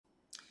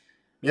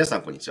皆さ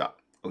ん、こんにちは。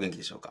お元気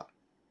でしょうか？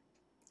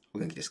お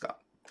元気ですか?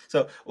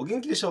 So, お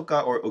元気でしょう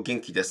か or お元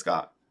気です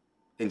か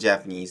in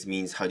Japanese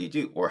means how do you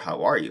do or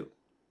how are you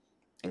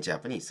in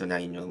Japanese. So now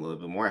you know a little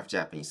bit more of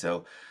Japanese.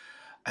 So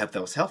I hope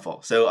that was helpful.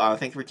 So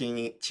thank you for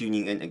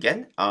tuning in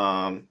again.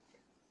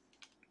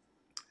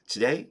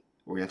 Today,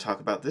 we're going to talk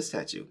about this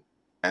statue,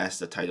 as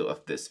the title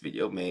of this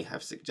video may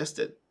have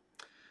suggested.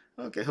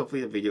 Okay,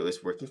 hopefully the video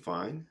is working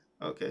fine.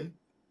 Okay,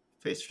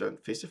 face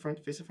front, face to front,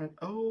 face to front.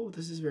 Oh,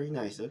 this is very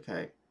nice.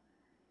 Okay.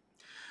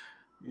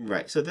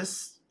 Right, so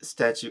this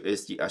statue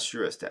is the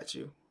Ashura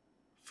statue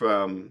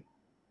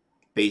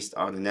based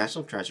on the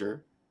national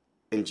treasure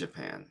in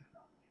Japan.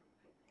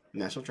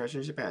 National treasure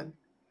in Japan.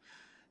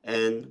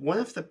 And one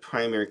of the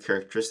primary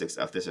characteristics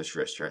of this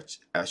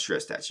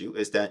Ashura statue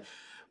is that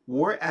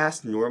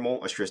whereas normal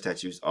Ashura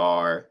statues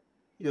are,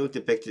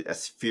 depicted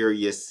as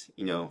furious,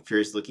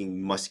 furious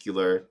looking,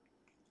 muscular,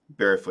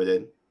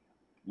 barefooted,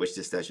 which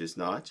this statue is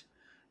not,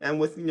 and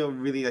with,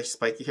 really like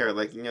spiky hair,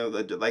 like,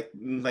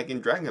 like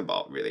in Dragon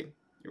Ball, really,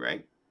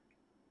 right?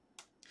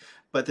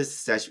 But this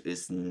statue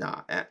is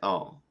not at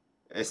all.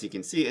 As you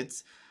can see,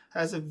 it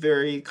has a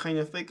very kind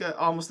of like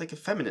almost like a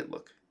feminine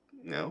look,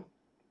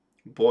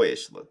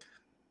 boyish look.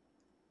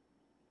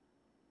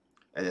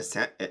 And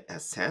it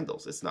has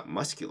sandals. It's not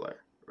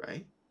muscular,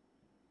 right?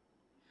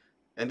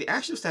 And the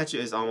actual statue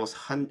is almost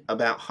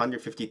about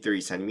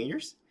 153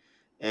 centimeters.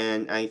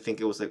 And I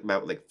think it was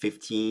about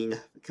 15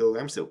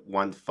 kilograms, so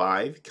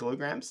 15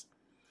 kilograms.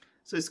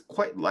 So it's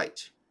quite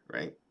light,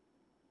 right?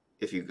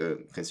 If you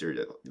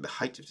consider the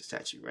height of the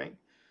statue, right?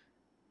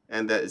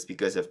 And that is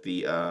because of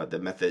the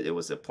method it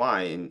was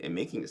applied in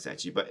making the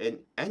statue. But in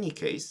any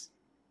case,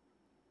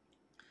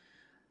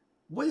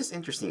 what is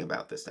interesting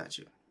about this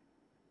statue,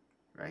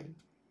 right?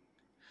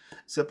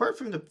 So apart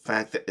from the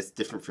fact that it's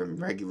different from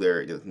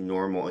regular,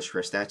 normal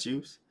Ashura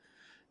statues,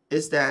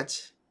 is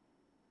that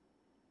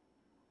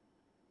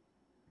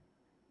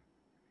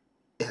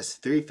it has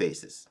 3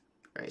 faces,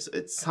 right? So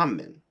it's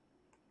Sanmen,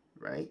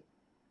 right?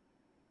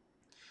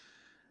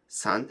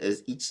 San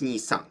is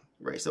 123,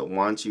 right? So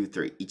 1, 2,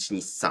 3,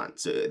 123.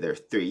 So there are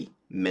 3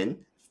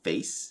 men,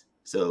 face,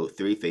 so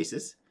 3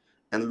 faces,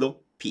 and lo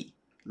pi.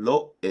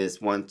 Lo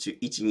is 1, 2,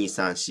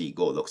 1, 2, 3,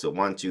 4, 5, 6. So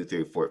 1, 2,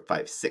 3, 4,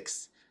 5,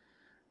 6.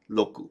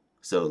 Roku.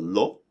 So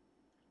lo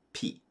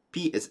pi.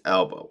 Pi is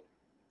elbow.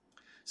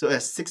 So it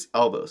has 6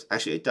 elbows.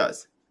 Actually, it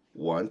does.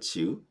 1,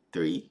 2,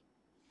 3,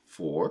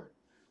 4,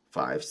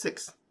 5,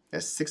 6. It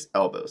has 6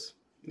 elbows.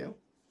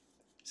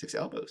 6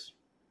 elbows.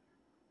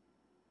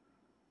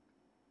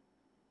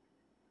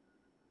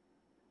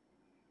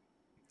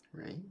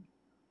 Right?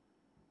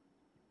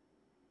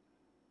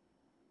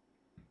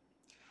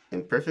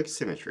 In perfect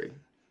symmetry.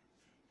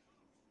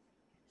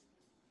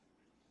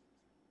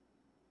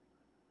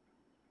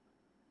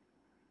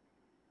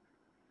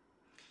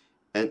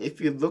 And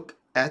if you look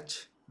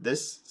at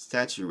this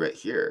statue right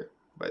here,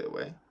 by the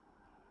way,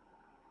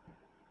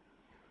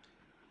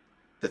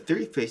 the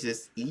 3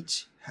 faces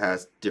each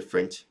has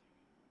different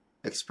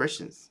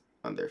expressions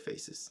on their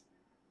faces,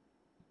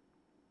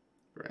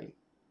 right?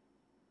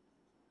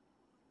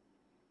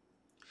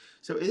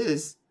 So it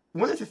is,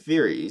 one of the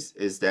theories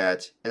is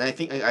that, and I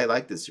think I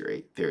like this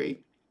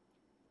theory,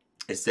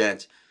 is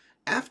that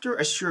after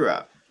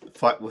Ashura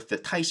fought with the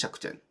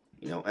Taishakuten,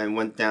 and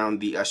went down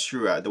the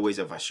ways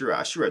of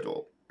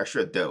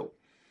Ashura Do,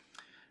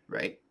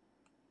 right?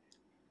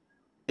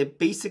 It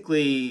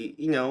basically,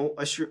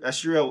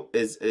 Ashura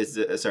is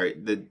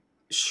the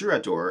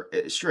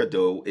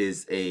Shurado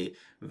is a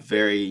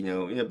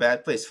very,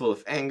 bad place, full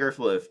of anger,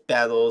 full of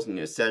battles,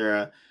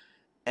 etc.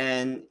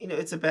 And,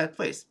 it's a bad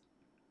place,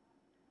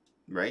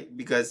 right?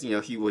 Because,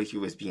 he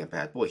was being a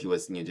bad boy. He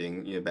was,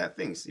 doing, bad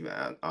things,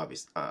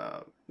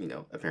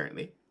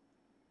 apparently.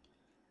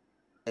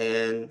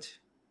 And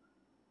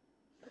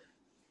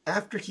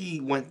after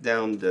he went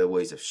down the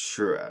ways of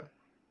Shura,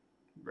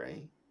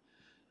 right,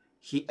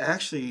 he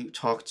actually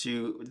talked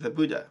to the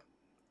Buddha,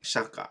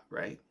 Shaka,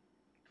 right?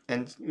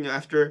 And,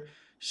 after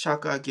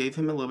Shaka gave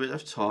him a little bit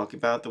of talk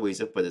about the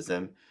ways of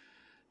Buddhism,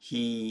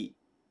 he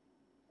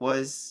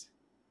was,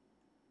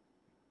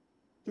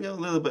 a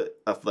little bit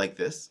of like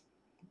this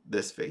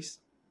face,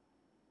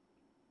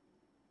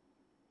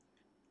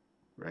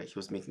 right? He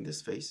was making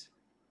this face.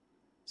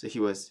 So he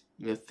was,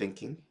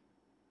 thinking,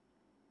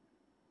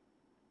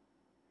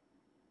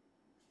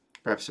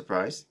 perhaps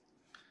surprised,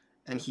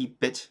 and he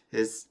bit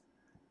his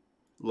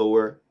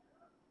lower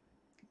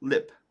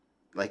lip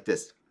like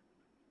this,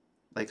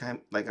 like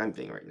I'm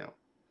doing right now.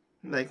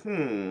 Like,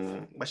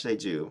 what should I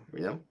do?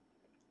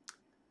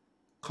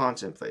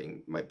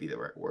 Contemplating might be the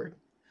right word.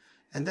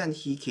 And then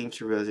he came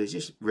to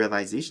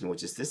realization,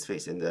 which is this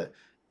face in the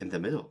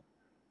middle.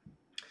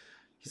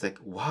 He's like,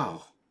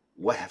 wow,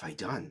 what have I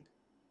done?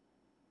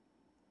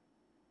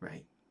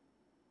 Right?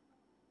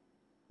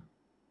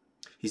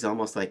 He's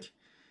almost like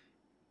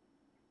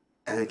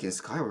Anakin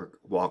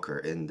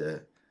Skywalker in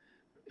the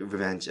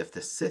Revenge of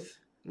the Sith,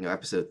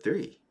 episode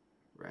 3,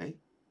 right?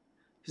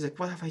 He's like,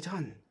 what have I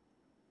done?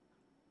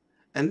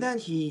 And then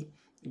he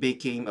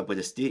became a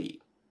Buddhist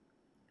deity,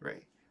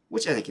 right?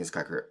 which Anakin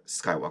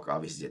Skywalker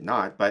obviously did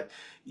not, but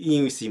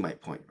you see my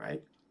point,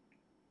 right?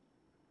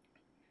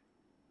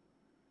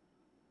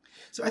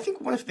 So I think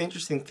one of the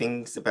interesting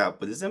things about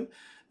Buddhism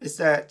is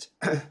that,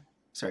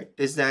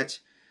 is that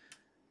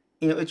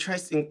it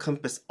tries to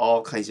encompass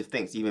all kinds of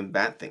things, even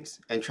bad things,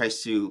 and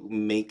tries to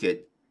make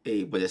it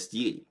a Buddhist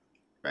deity,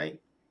 right?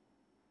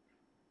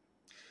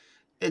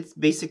 It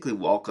basically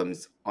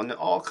welcomes on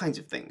all kinds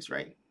of things,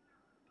 right?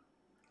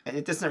 And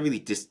it does not really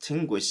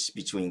distinguish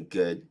between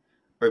good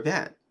or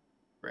bad,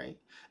 right?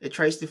 It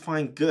tries to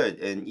find good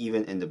and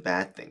even in the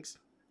bad things.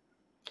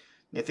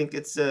 And I think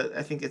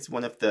it's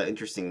one of the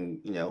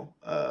interesting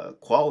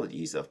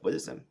qualities of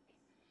Buddhism,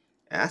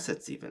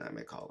 assets even I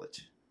might call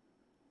it.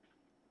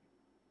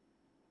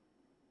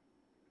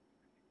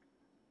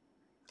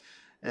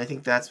 And I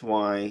think that's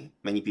why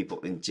many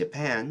people in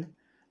Japan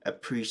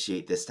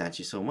appreciate this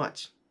statue so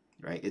much,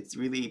 right? It's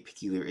really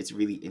peculiar. It's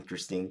really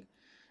interesting.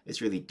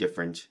 It's really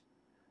different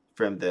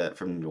from the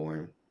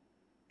norm.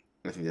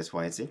 I think that's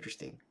why it's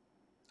interesting.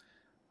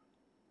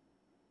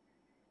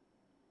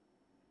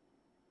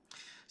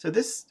 So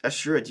this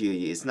Ashura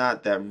deity is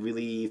not that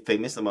really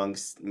famous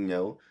amongst,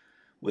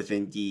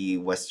 within the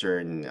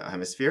Western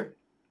hemisphere.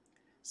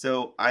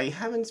 So I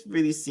haven't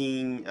really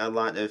seen a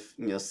lot of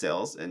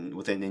sales and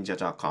within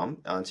ninja.com,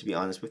 to be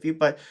honest with you,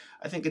 but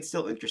I think it's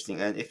still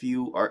interesting. And if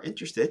you are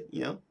interested,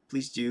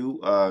 please do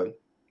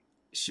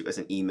shoot us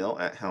an email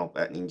at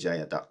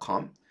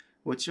help@ninjaya.com,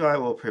 which I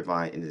will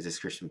provide in the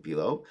description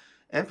below.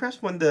 And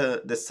perhaps when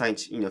the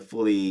site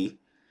fully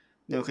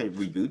kind of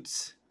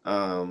reboots,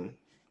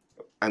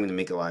 I'm going to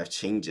make a lot of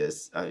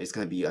changes. It's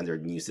going to be under a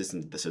new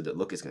system, so the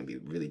look is going to be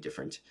really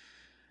different.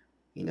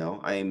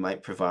 I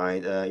might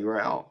provide a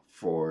URL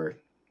for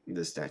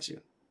the statue,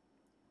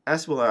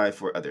 as will I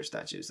for other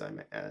statues I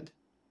might add.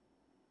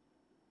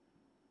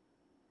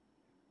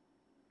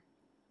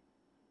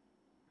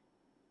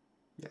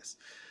 Yes,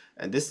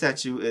 and this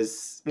statue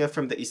is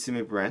from the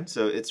Izumi brand,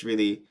 so it's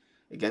really,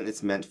 again,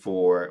 it's meant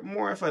for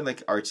more of a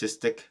like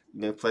artistic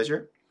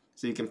pleasure.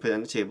 So you can put it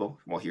on the table.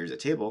 Well, here's a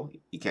table.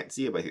 You can't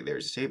see it, but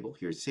there's a table.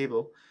 Here's a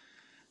table,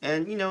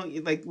 and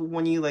like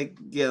when you like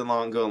go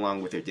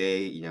along with your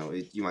day,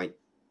 you might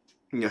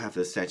have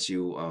the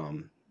statue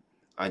on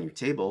your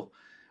table,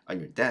 on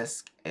your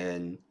desk,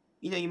 and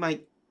it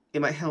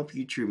might help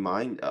you to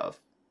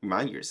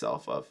remind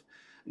yourself of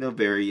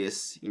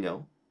various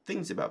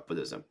things about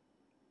Buddhism,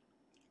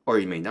 or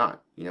you may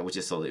not, which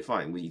is totally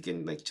fine. You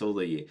can like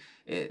totally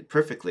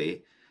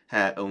perfectly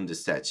own the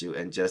statue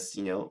and just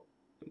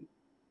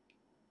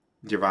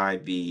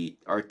derive the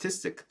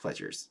artistic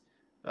pleasures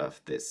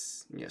of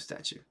this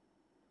statue.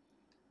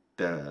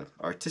 The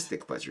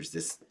artistic pleasures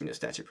this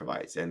statue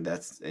provides, and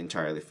that's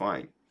entirely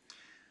fine.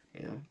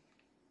 Yeah.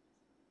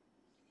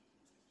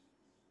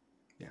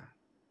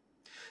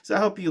 So I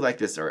hope you like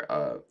this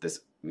this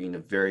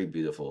very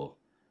beautiful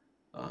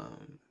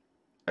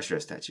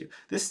Ashura statue.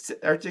 This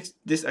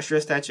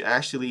Ashura statue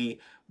actually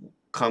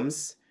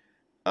comes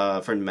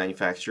from the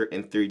manufacturer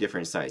in 3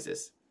 different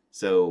sizes.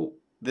 So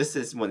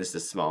this one is the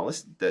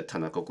smallest, the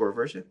Tanakokoro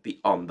version, the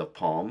on the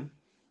palm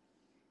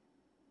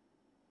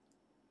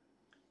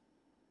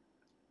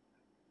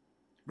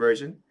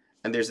version,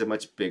 and there's a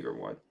much bigger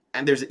one,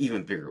 and there's an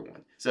even bigger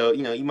one. So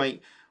you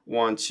might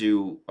want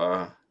to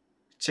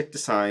check the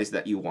size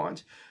that you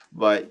want,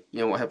 but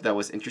I hope that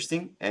was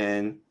interesting.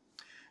 And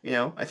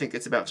I think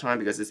it's about time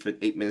because it's been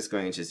 8 minutes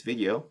going into this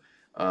video.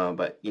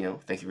 But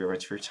thank you very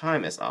much for your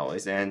time as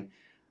always, and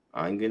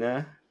I'm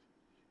gonna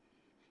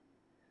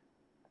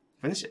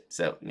finish it.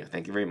 So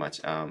thank you very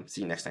much.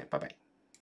 See you next time. Bye bye.